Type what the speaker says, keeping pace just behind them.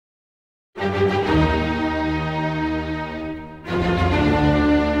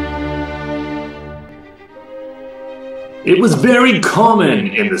It was very common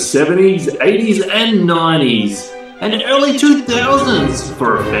in the 70s, 80s and 90s and early 2000s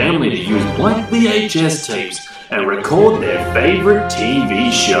for a family to use blank VHS tapes and record their favorite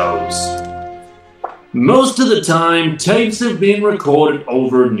TV shows. Most of the time, tapes have been recorded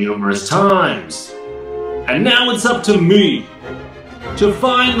over numerous times. And now it's up to me to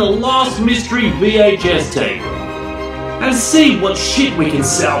find the lost mystery VHS tape and see what shit we can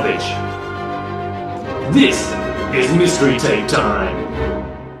salvage. This is Mystery Tape time.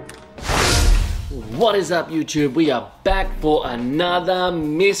 What is up, YouTube? We are back for another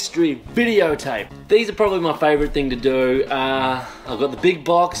mystery videotape. These are probably my favorite thing to do. I've got the big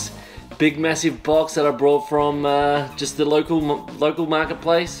box, big massive box that I brought from just the local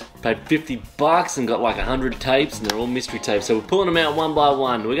marketplace. Paid 50 bucks and got like 100 tapes, and they're all mystery tapes. So we're pulling them out one by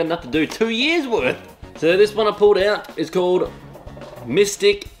one. We got enough to do 2 years worth. So this one I pulled out is called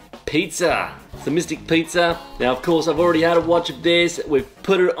Mystic Pizza. It's the Mystic Pizza. Now, of course, I've already had a watch of this. We've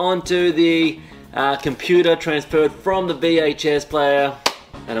put it onto the computer, transferred from the VHS player,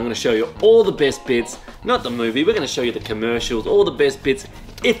 and I'm going to show you all the best bits. Not the movie, we're going to show you the commercials, all the best bits,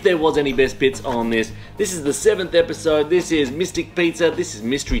 if there was any best bits on this. This is the 7th episode. This is Mystic Pizza. This is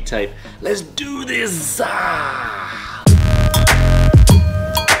Mystery Tape. Let's do this!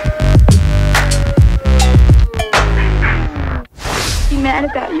 Be mad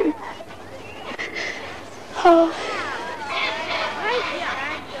about you. Oh.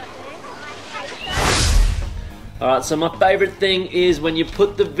 Alright, so my favorite thing is when you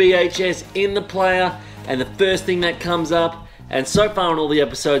put the VHS in the player and the first thing that comes up, and so far in all the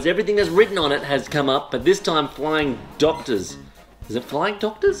episodes, everything that's written on it has come up, but this time Flying Doctors. Is it Flying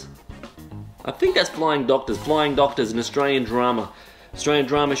Doctors? I think that's Flying Doctors. Flying Doctors, an Australian drama. Australian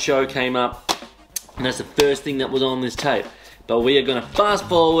drama show came up, and that's the first thing that was on this tape. But we are going to fast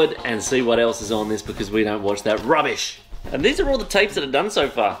forward and see what else is on this because we don't watch that rubbish. And these are all the tapes that are done so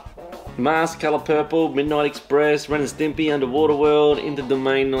far. Mask, Colour Purple, Midnight Express, Ren and Stimpy, Underwater World, Into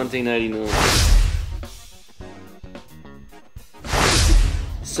Domain 1989.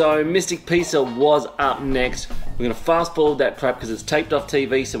 So Mystic Pizza was up next. We're going to fast forward that crap because it's taped off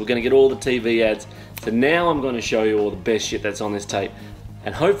TV, so we're going to get all the TV ads. So now I'm going to show you all the best shit that's on this tape.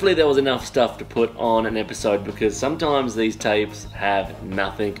 And hopefully there was enough stuff to put on an episode because sometimes these tapes have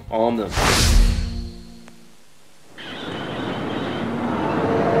nothing on them.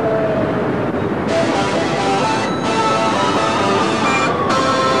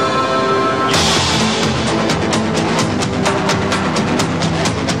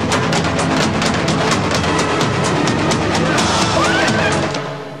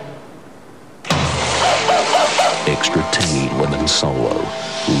 Extra tangy lemon solo.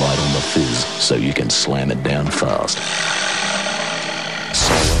 Light on the fizz so you can slam it down fast.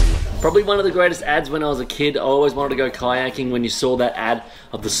 Solo. Probably one of the greatest ads when I was a kid. I always wanted to go kayaking when you saw that ad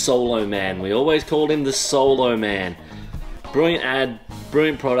of the Solo Man. We always called him the Solo Man. Brilliant ad,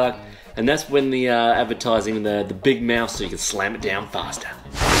 brilliant product, and that's when the advertising the big mouth so you can slam it down faster.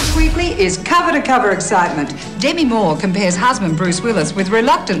 Weekly is cover-to-cover excitement. Demi Moore compares husband Bruce Willis with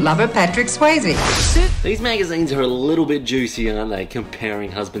reluctant lover Patrick Swayze. These magazines are a little bit juicy, aren't they?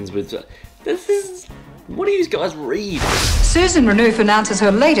 Comparing husbands with... What do you guys read? Susan Renouf announces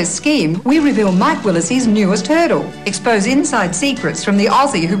her latest scheme. We reveal Mike Willis's newest hurdle. Expose inside secrets from the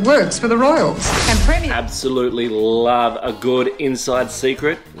Aussie who works for the Royals. And Premier... Absolutely love a good inside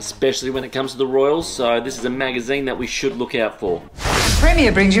secret, especially when it comes to the Royals, so this is a magazine that we should look out for.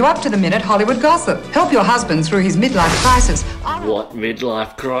 Premier brings you up-to-the-minute Hollywood gossip. Help your husband through his midlife crisis. What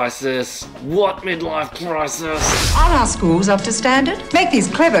midlife crisis? What midlife crisis? Are our schools up to standard? Make these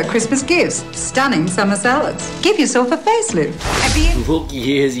clever Christmas gifts. Stunning summer salads. Give yourself a facelift. Look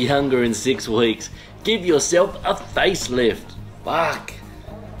years younger in 6 weeks. Give yourself a facelift. Fuck.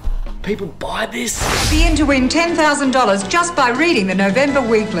 People buy this? Be in to win $10,000 just by reading the November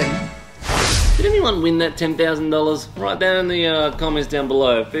Weekly. Did anyone win that $10,000? Write down in the comments down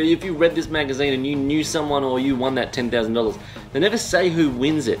below. If you read this magazine and you knew someone or you won that $10,000, they never say who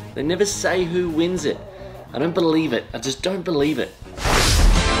wins it. They never say who wins it. I don't believe it. I just don't believe it.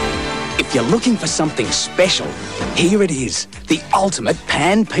 If you're looking for something special, here it is. The ultimate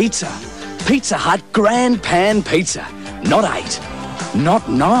pan pizza. Pizza Hut Grand Pan Pizza. Not 8, not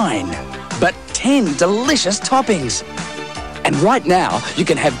 9, but 10 delicious toppings. And right now, you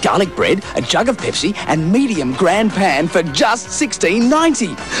can have garlic bread, a jug of Pepsi, and medium Grand Pan for just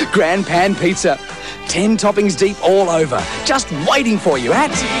 $16.90. Grand Pan Pizza. 10 toppings deep all over. Just waiting for you at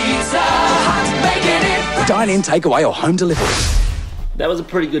Pizza Hut. Dine in, takeaway, or home delivery. That was a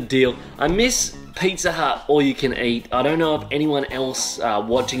pretty good deal. I miss Pizza Hut all you can eat. I don't know if anyone else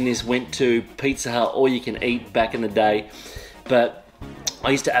watching this went to Pizza Hut all you can eat back in the day, but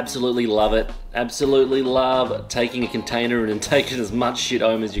I used to absolutely love it. Absolutely love taking a container and taking as much shit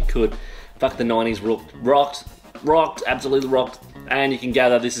home as you could. Fuck, the 90s rocked, absolutely rocked. And you can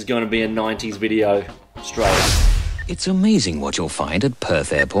gather this is going to be a 90s video straight up. It's amazing what you'll find at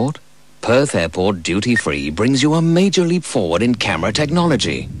Perth Airport. Perth Airport Duty Free brings you a major leap forward in camera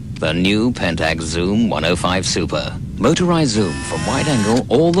technology. The new Pentax Zoom 105 Super. Motorized zoom from wide angle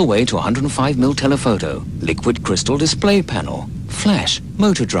all the way to 105mm telephoto. Liquid crystal display panel. Flash,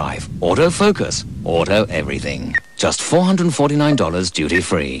 motor drive, autofocus, auto everything. Just $449 duty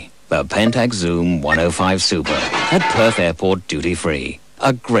free. The Pentax Zoom 105 Super at Perth Airport Duty Free.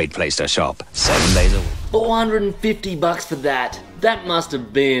 A great place to shop 7 days a week. $450 for that. That must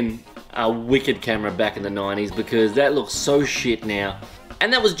have been a wicked camera back in the 90s because that looks so shit now.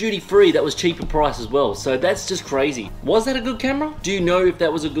 And that was duty free, that was cheaper price as well, so that's just crazy. Was that a good camera? Do you know if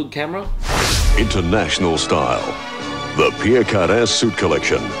that was a good camera? International style. The Pierre Cardin suit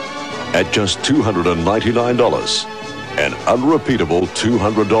collection at just $299. An unrepeatable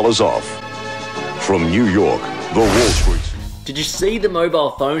 $200 off. From New York, the Wall Street. Did you see the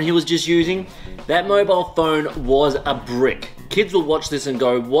mobile phone he was just using? That mobile phone was a brick. Kids will watch this and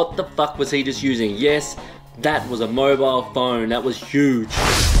go, what the fuck was he just using? Yes, that was a mobile phone. That was huge.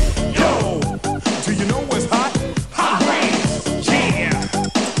 Yo, do you know what's hot? Hot wings, yeah.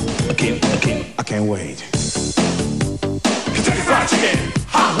 I can't wait. Kentucky Fried Chicken,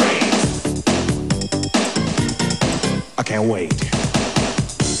 hot wings. I can't wait.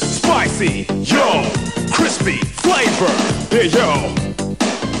 Spicy, yo, crispy flavor, yeah, yo.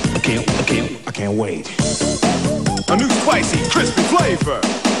 I can't wait. A new spicy, crispy flavor.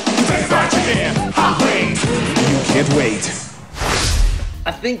 Kentucky Fried Chicken, hot wings. You can't wait.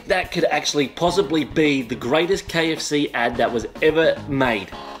 I think that could actually possibly be the greatest KFC ad that was ever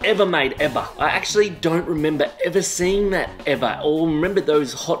made. Ever. I actually don't remember ever seeing that ever, or remember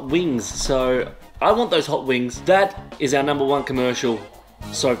those hot wings, so I want those hot wings. That is our #1 commercial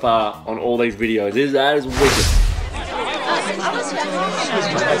so far on all these videos. That is wicked.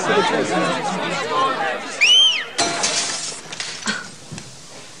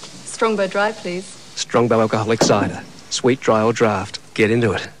 Strongbow Dry, please. Strongbow alcoholic cider. Sweet, dry or draft. Get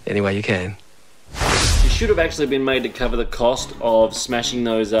into it any way you can. You should have actually been made to cover the cost of smashing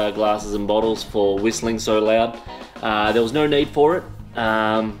those glasses and bottles for whistling so loud. There was no need for it.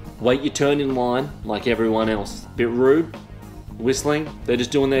 Wait your turn in line like everyone else. Bit rude. Whistling. They're just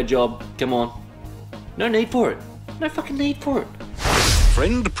doing their job. Come on. No need for it. No fucking need for it.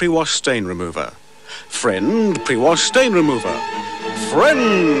 Friend pre-wash stain remover. Friend pre-wash stain remover.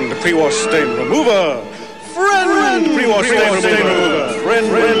 Friend pre-wash stain remover. Friend pre-wash stain remover. Friend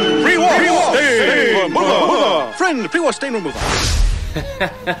pre-wash stain remover. Friend pre-wash stain remover.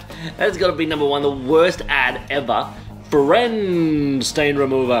 That's got to be #1, the worst ad ever. Friend stain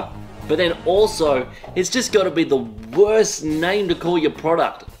remover. But then also, it's just got to be the worst name to call your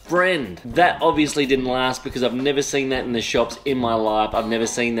product. Friend. That obviously didn't last because I've never seen that in the shops in my life. I've never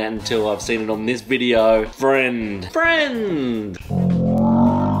seen that until I've seen it on this video. Friend. Friend.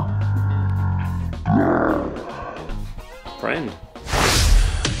 Friend.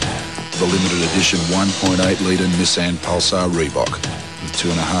 The limited edition 1.8 litre Nissan Pulsar Reebok. With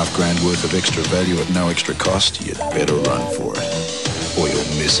 $2.5 grand worth of extra value at no extra cost, you'd better run for it, or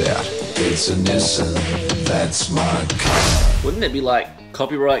you'll miss out. It's a Nissan, that's my car. Wouldn't there be like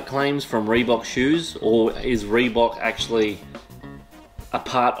copyright claims from Reebok shoes, or is Reebok actually a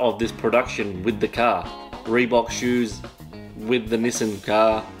part of this production with the car? Reebok shoes with the Nissan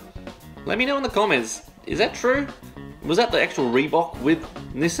car? Let me know in the comments. Is that true? Was that the actual Reebok with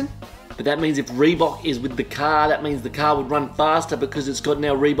Nissan? But that means if Reebok is with the car, that means the car would run faster because it's got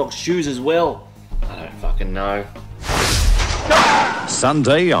now Reebok shoes as well. I don't fucking know.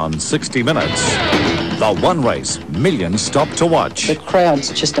 Sunday on 60 Minutes. The one race millions stop to watch. The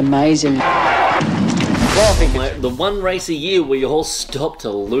crowd's just amazing. The one race a year where you all stop to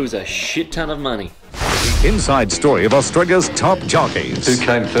lose a shit ton of money. The inside story of Australia's top jockeys. Who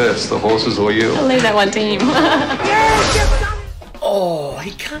came first, the horses or you? I'll leave that one to him. Oh,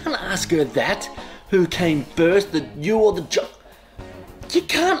 he can't ask her that. Who came first, you or the jock? You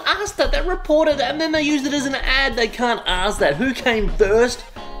can't ask that. That reported and then they used it as an ad. They can't ask that. Who came first?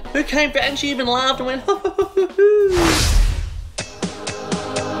 Who came first? And she even laughed and went,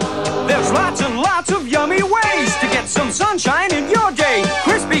 There's lots and lots of yummy ways to get some sunshine in your day.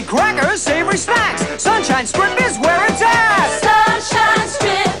 Crispy crackers, savory snacks. Sunshine Strip is where it's at. Sunshine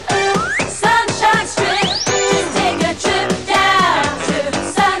Strip, Sunshine Strip. Just take a trip down to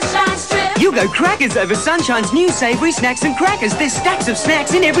You go crackers over Sunshine's new savoury snacks and crackers. There's stacks of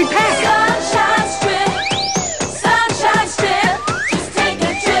snacks in every pack. Sunshine Strip, Sunshine Strip. Just take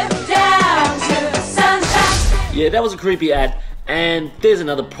a trip down to Sunshine. Yeah, that was a creepy ad. And there's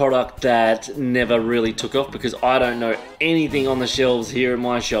another product that never really took off because I don't know anything on the shelves here in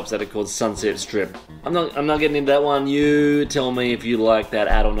my shops that are called Sunset Strip. I'm not getting into that one. You tell me if you like that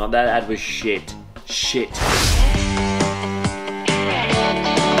ad or not. That ad was shit. Shit.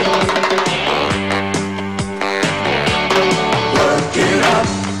 Working up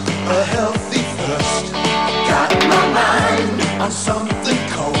a healthy thirst. Got my mind on something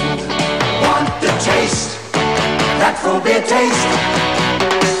cold. Want the taste, that forbid taste.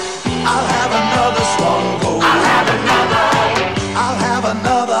 I'll have another Stronghold. I'll have another. I'll have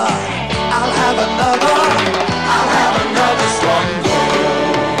another. I'll have another. I'll have another Stronghold.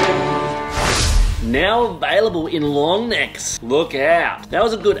 Now available in long necks. Look out. That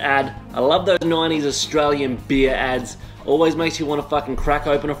was a good ad. I love those 90s Australian beer ads. Always makes you want to fucking crack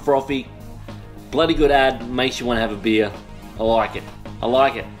open a frothy. Bloody good ad. Makes you want to have a beer. I like it. I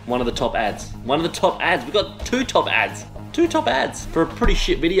like it. One of the top ads. One of the top ads. We've got two top ads. Two top ads for a pretty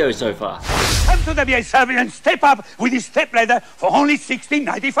shit video so far. Come to the VHS and step up with this step ladder for only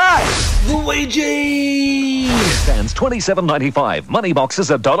 $16.95. Luigi! Stands $27.95. Money boxes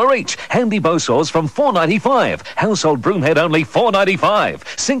 $1 each. Handy bow saws from $4.95. Household broom head only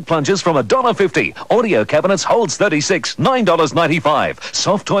 $4.95. Sink plungers from $1.50. Audio cabinets holds 36, $9.95.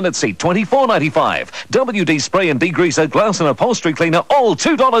 Soft toilet seat $24.95. WD spray and degreaser, glass and upholstery cleaner all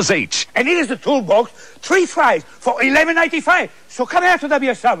 $2 each. And here's the toolbox, 3 fries for $11.95. So come out to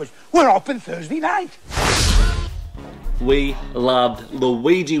VHS. We're open Thursday night. We loved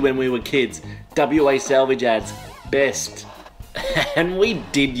Luigi when we were kids. WA salvage ads, best. And we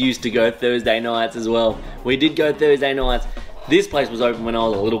did used to go Thursday nights as well. We did go Thursday nights. This place was open when I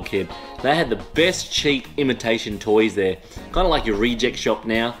was a little kid. They had the best cheap imitation toys there. Kind of like your reject shop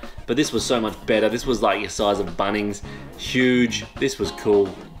now, but this was so much better. This was like your size of Bunnings. Huge. This was cool.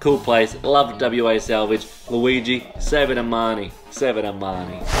 Cool place. Loved WA salvage. Luigi, save it a money. Save it a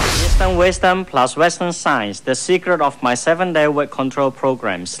money. Eastern wisdom plus Western science. The secret of my 7-day weight control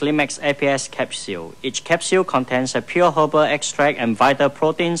program, Slimex APS capsule. Each capsule contains a pure herbal extract and vital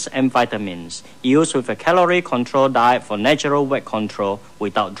proteins and vitamins. Used with a calorie control diet for natural weight control,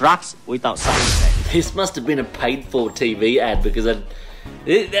 without drugs, without side effects. This must have been a paid for TV ad because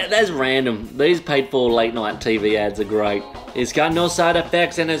that's random. These paid for late night TV ads are great. It's got no side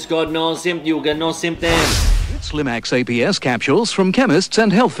effects and it's got no you got no symptoms. Slimex APS capsules from chemists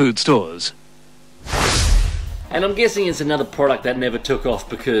and health food stores. And I'm guessing it's another product that never took off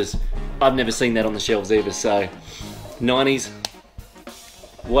because I've never seen that on the shelves either. So, 90s,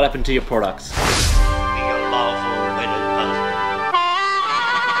 what happened to your products?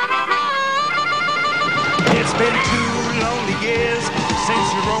 It's been 2 lonely years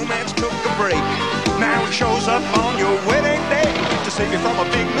since your romance took a break. Now it shows up on your wedding day to save you from a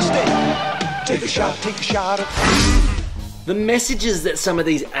big mistake. Take a shot of... The messages that some of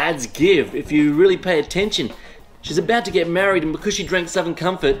these ads give, if you really pay attention. She's about to get married and because she drank Southern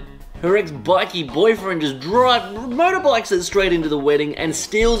Comfort, her ex-bikey boyfriend just motorbikes it straight into the wedding and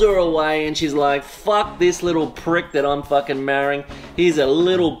steals her away and she's like, fuck this little prick that I'm fucking marrying. He's a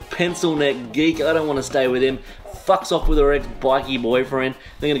little pencil neck geek, I don't want to stay with him. Fucks off with her ex-bikey boyfriend.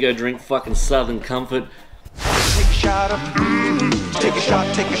 They're gonna go drink fucking Southern Comfort. Take a shot of... Take a shot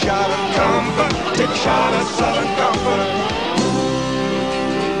of comfort. Take a shot of Southern Comfort.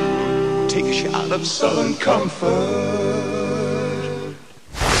 Take a shot of Southern Comfort.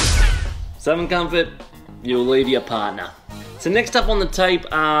 Southern Comfort, you'll leave your partner. So next up on the tape,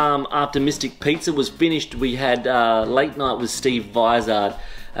 after Mystic Pizza was finished, we had Late Night with Steve Vizard.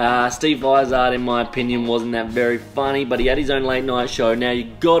 Steve Vizard, in my opinion, wasn't that very funny, but he had his own late night show. Now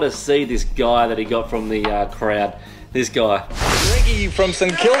you gotta see this guy that he got from the crowd. This guy. Ricky from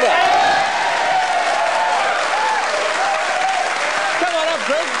St Kilda. Come on up,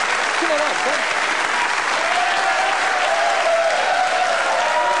 Greg. Come on up, Greg.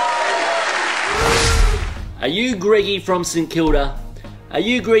 Are you Greggy from St Kilda? Are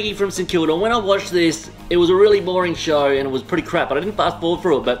you Greggy from St Kilda? When I watched this, it was a really boring show and it was pretty crap, but I didn't fast forward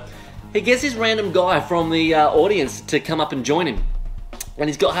through it, but he gets this random guy from the audience to come up and join him. And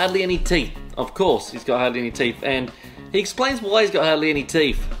he's got hardly any teeth. Of course, he's got hardly any teeth. And he explains why he's got hardly any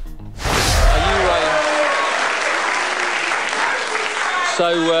teeth.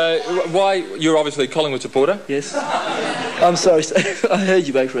 Why, you're obviously a Collingwood supporter? Yes. I'm sorry, I heard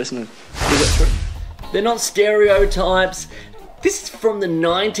you both wrestling. Is that true? They're not stereotypes. This is from the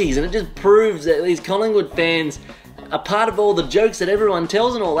 90s and it just proves that these Collingwood fans a part of all the jokes that everyone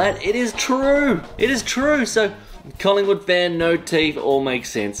tells and all that, it is true. It is true. So, Collingwood fan, no teeth, all makes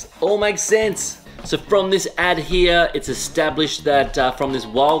sense. All makes sense. So from this ad here, it's established that from this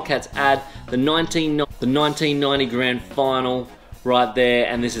Wildcats ad, the 1990 grand final right there,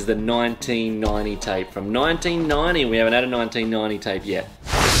 and this is the 1990 tape. From 1990, we haven't had a 1990 tape yet.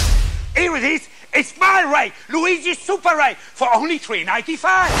 Here it is. It's my rate, Luigi's Super Rate, for only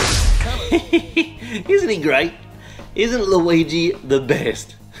 $3.95. Isn't he great? Isn't Luigi the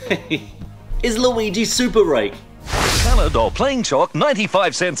best? Is Luigi Super Rake? Coloured or plain chalk,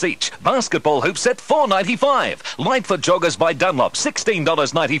 95 cents each. Basketball hoop set, $4.95. Lightfoot joggers by Dunlop,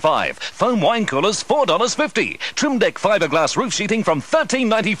 $16.95. Foam wine coolers, $4.50. Trim deck fiberglass roof sheeting from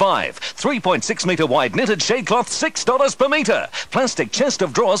 $13.95. 3.6 metre wide knitted shade cloth, $6 per metre. Plastic chest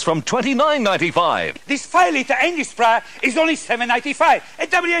of drawers from $29.95. This 5 litre English sprayer is only $7.95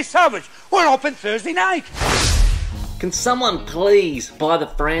 at WA Salvage. We're open Thursday night. Can someone please buy the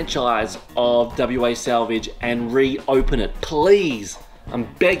franchise of WA Salvage and reopen it? Please. I'm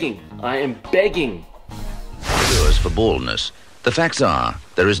begging. I am begging. Cures for baldness. The facts are,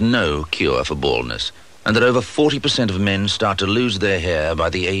 there is no cure for baldness, and that over 40% of men start to lose their hair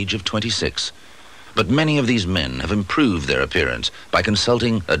by the age of 26. But many of these men have improved their appearance by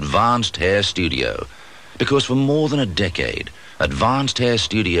consulting Advanced Hair Studio, because for more than a decade, Advanced Hair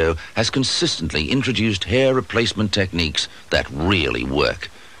Studio has consistently introduced hair replacement techniques that really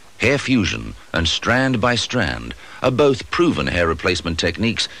work. Hair fusion and strand by strand are both proven hair replacement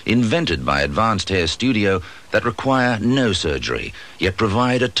techniques invented by Advanced Hair Studio that require no surgery, yet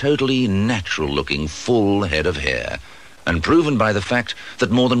provide a totally natural-looking full head of hair. And proven by the fact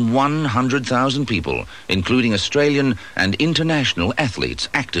that more than 100,000 people, including Australian and international athletes,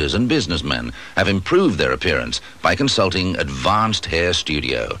 actors and businessmen, have improved their appearance by consulting Advanced Hair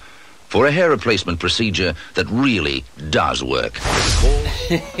Studio. For a hair replacement procedure that really does work.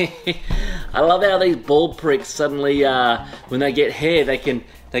 I love how these bald pricks suddenly, when they get hair, they can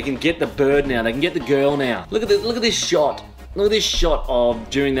get the bird now, they can get the girl now. Look at this shot. Look at this shot of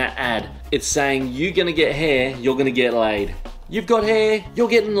during that ad. It's saying you're gonna get hair, you're gonna get laid. You've got hair, you're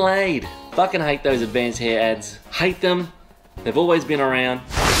getting laid. Fucking hate those advanced hair ads. Hate them. They've always been around.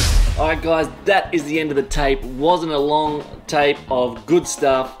 Alright guys, that is the end of the tape. Wasn't a long tape of good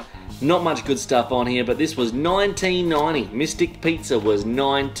stuff. Not much good stuff on here, but this was 1990. Mystic Pizza was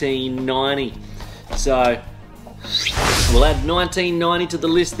 1990. So, we'll add 1990 to the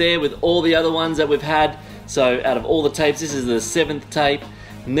list there with all the other ones that we've had. So out of all the tapes, this is the 7th tape.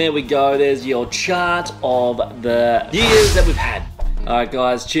 And there we go, there's your chart of the years that we've had. Alright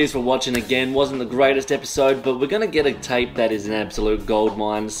guys, cheers for watching again. Wasn't the greatest episode, but we're going to get a tape that is an absolute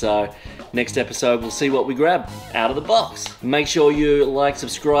goldmine. So next episode, we'll see what we grab out of the box. Make sure you like,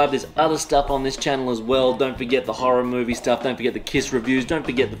 subscribe. There's other stuff on this channel as well. Don't forget the horror movie stuff. Don't forget the Kiss reviews. Don't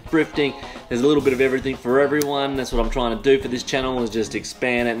forget the thrifting. There's a little bit of everything for everyone. That's what I'm trying to do for this channel, is just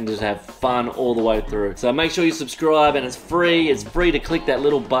expand it and just have fun all the way through. So make sure you subscribe, and it's free. It's free to click that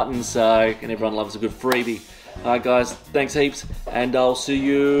little button, so, and everyone loves a good freebie. Alright guys, thanks heaps, and I'll see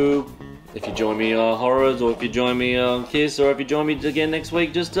you if you join me on Horrors, or if you join me on Kiss, or if you join me again next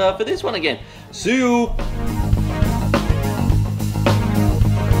week just for this one again. See you!